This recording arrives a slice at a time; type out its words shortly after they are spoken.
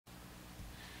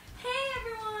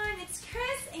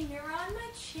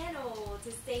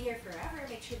to stay here forever,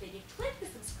 make sure that you click the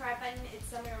subscribe button. It's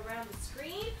somewhere around the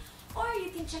screen. Or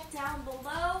you can check down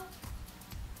below.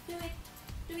 Do it.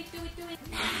 Do it, do it, do it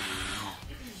now.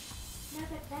 Now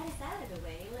that that is out of the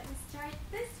way, let me start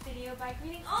this video by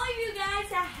greeting all of you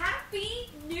guys a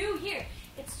Happy New Year.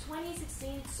 It's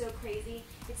 2016. It's so crazy.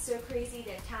 It's so crazy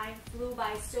that time flew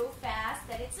by so fast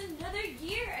that it's another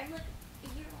year. I'm like a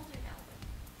year older now,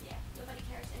 but yeah, nobody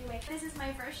cares. Anyway, this is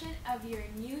my version of your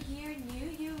New Year,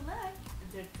 New You look,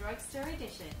 the drugstore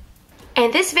edition.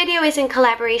 And this video is in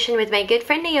collaboration with my good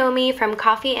friend Naomi from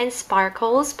Coffee and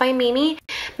Sparkles by Mimi.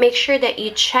 Make sure that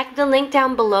you check the link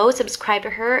down below, subscribe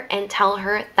to her, and tell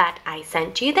her that I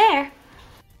sent you there.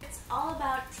 It's all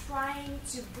about trying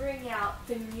to bring out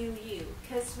the new you.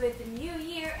 Because with the new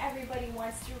year, everybody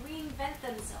wants to reinvent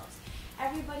themselves.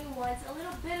 Everybody wants a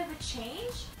little bit of a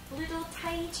change, little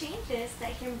tiny changes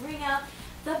that can bring out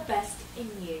the best in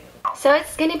you. So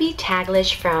it's gonna be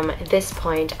taglish from this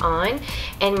point on,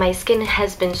 and my skin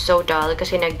has been so dull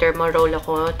kasi nag-derma roll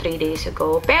ako 3 days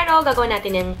ago. Pero gagawin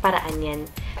natin yung paraan yan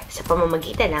sa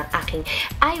pamamagitan ng aking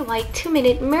Eye White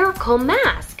 2-Minute Miracle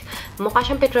Mask. Mukha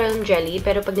siyang petroleum jelly,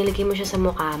 pero pag nilagay mo siya sa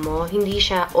mukha mo, hindi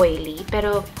siya oily,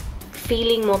 pero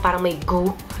feeling mo parang may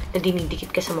goo na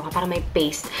dinidikit ka sa mukha, para may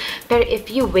paste. Pero if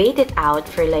you wait it out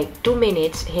for like 2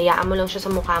 minutes, hayaan mo lang siya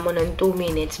sa mukha mo ng 2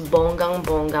 minutes,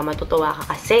 bonggang-bongga, matutuwa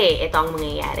ka kasi ito ang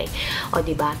mangyayari. O,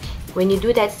 diba? When you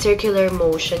do that circular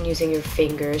motion using your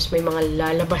fingers, may mga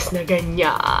lalabas na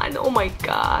ganyan. Oh my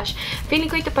gosh!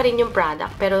 Feeling ko ito pa rin yung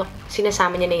product, pero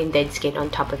sinasama niya na yung dead skin on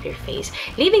top of your face,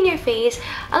 leaving your face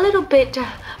a little bit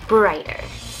brighter.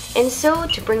 And so,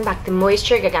 to bring back the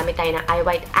moisture, gagamit tayo ng Eye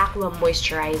White Aqua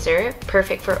Moisturizer.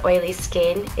 Perfect for oily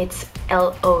skin. It's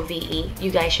LOVE.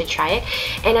 You guys should try it.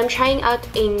 And I'm trying out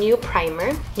a new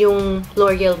primer, yung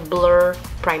L'Oreal Blur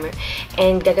Primer.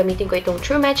 And gagamitin ko itong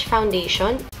True Match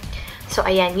Foundation. So,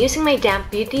 ayan, using my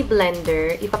damp beauty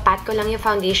blender, ipapat ko lang yung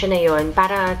foundation na yon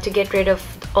para to get rid of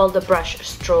all the brush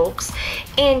strokes.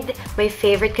 And my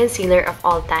favorite concealer of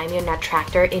all time, yung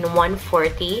Natractor in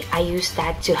 140. I use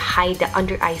that to hide the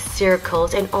under eye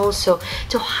circles and also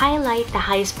to highlight the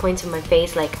highest points of my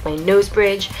face, like my nose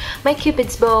bridge, my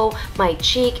cupid's bow, my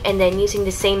cheek, and then using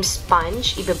the same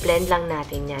sponge, ibe-blend lang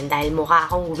natin yan. Dahil mukha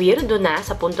akong weirdo na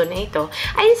sa punto na ito,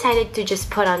 I decided to just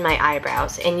put on my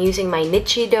eyebrows. And using my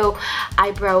Nichido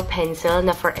eyebrow pencil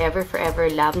na forever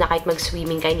love, na kahit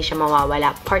mag-swimming ka, hindi siya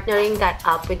mawawala. Partnering that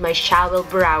up with my Shower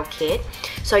Brow Kit.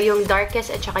 So, yung darkest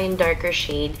at saka yung darker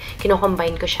shade,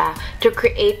 kino-combine ko siya to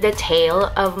create the tail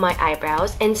of my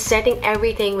eyebrows and setting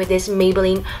everything with this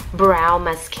Maybelline Brow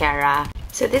Mascara.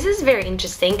 So, this is very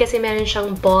interesting kasi meron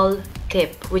siyang ball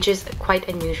tip, which is quite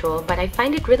unusual, but I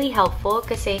find it really helpful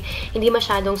kasi hindi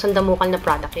masyadong sandamukal na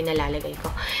product yung nalalagay ko.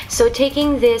 So,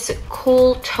 taking this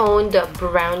cool toned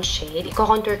brown shade,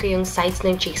 i-contour ko yung sides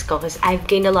ng cheeks ko because I've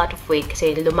gained a lot of weight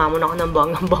kasi lumamon ako ng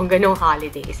bonggang-bongga nung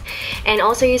holidays. And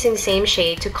also using the same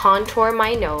shade to contour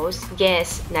my nose.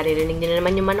 Yes, naririnig nila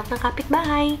naman yung manok ng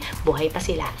kapitbahay. Buhay pa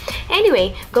sila.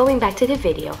 Anyway, going back to the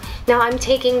video. Now, I'm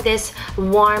taking this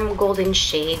warm golden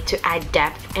shade to add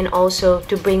depth and also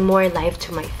to bring more life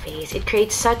to my face. It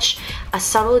creates such a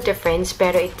subtle difference,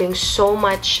 pero it brings so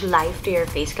much life to your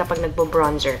face kapag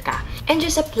nagbo-bronzer ka. And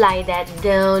just apply that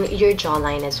down your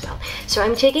jawline as well. So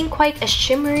I'm taking quite a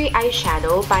shimmery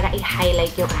eyeshadow para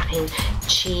i-highlight yung aking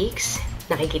cheeks.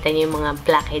 Nakikita niyo yung mga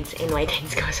blackheads and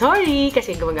whiteheads ko. Sorry!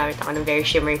 Kasi gumagamit ako ng very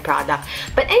shimmery product.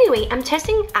 But anyway, I'm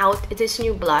testing out this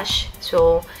new blush.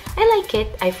 So, I like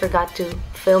it. I forgot to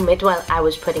film it while I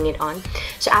was putting it on.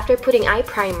 So, after putting eye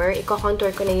primer,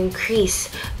 i-contour ko na yung crease.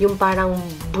 Yung parang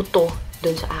buto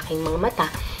dun sa aking mga mata.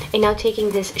 And now taking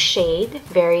this shade,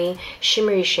 very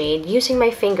shimmery shade, using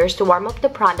my fingers to warm up the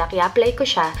product, i-apply ko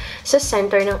siya sa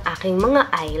center ng aking mga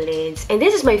eyelids. And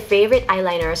this is my favorite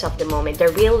eyeliners of the moment, the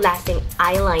Real Lasting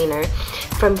Eyeliner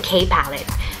from K Palette.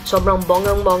 Sobrang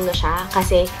bonggang-bongga siya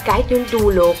kasi kahit yung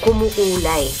dulo,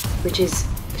 kumukulay, which is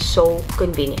so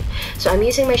convenient. So I'm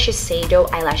using my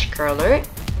Shiseido eyelash curler,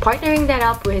 partnering that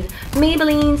up with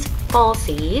Maybelline's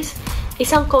Falsies.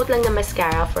 Isang coat lang na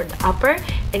mascara for the upper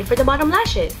and for the bottom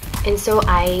lashes. And so,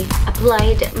 I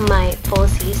applied my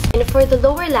falsies. And for the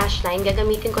lower lash line,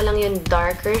 gagamitin ko lang yung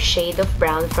darker shade of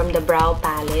brown from the brow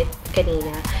palette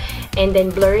kanina. And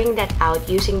then, blurring that out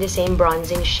using the same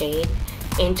bronzing shade.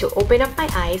 And to open up my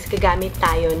eyes, gagamit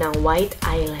tayo ng white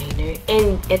eyeliner.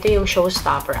 And ito yung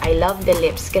showstopper. I love the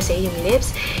lips kasi yung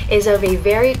lips is of a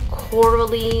very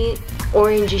corally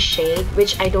orangey shade,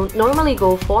 which I don't normally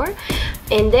go for.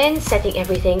 And then, setting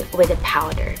everything with a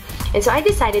powder. And so I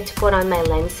decided to put on my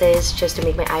lenses just to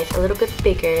make my eyes a little bit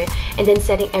bigger, and then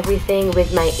setting everything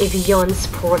with my Evian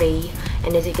spray.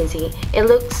 And as you can see, it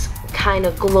looks kind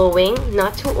of glowing,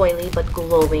 not too oily, but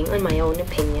glowing in my own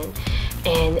opinion.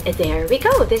 And there we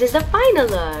go. This is the final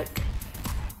look.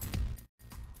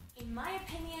 In my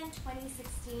opinion,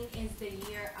 2016 is the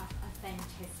year of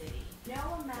authenticity.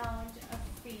 No amount of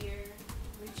fear,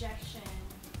 rejection,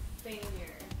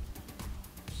 failure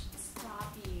should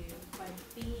stop you from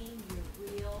being your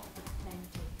real,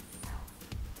 authentic self.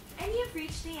 And you've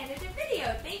reached the end of the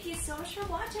video. Thank you so much for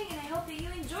watching, and I hope that you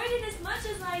enjoyed it as much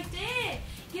as I did.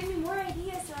 Give me more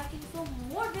ideas so I can film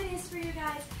more videos for you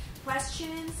guys.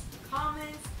 Questions,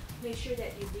 comments, make sure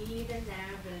that you leave them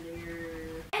down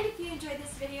below. And if you enjoyed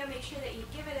this video, make sure that you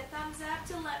give it a thumbs up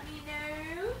to let me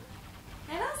know.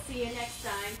 And I'll see you next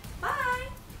time. Bye!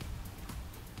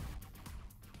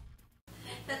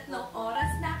 Tatlong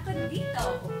oras na ako dito,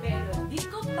 pero di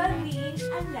ko pa rin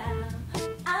alam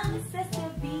ang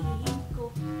sasabihin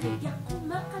ko. Kaya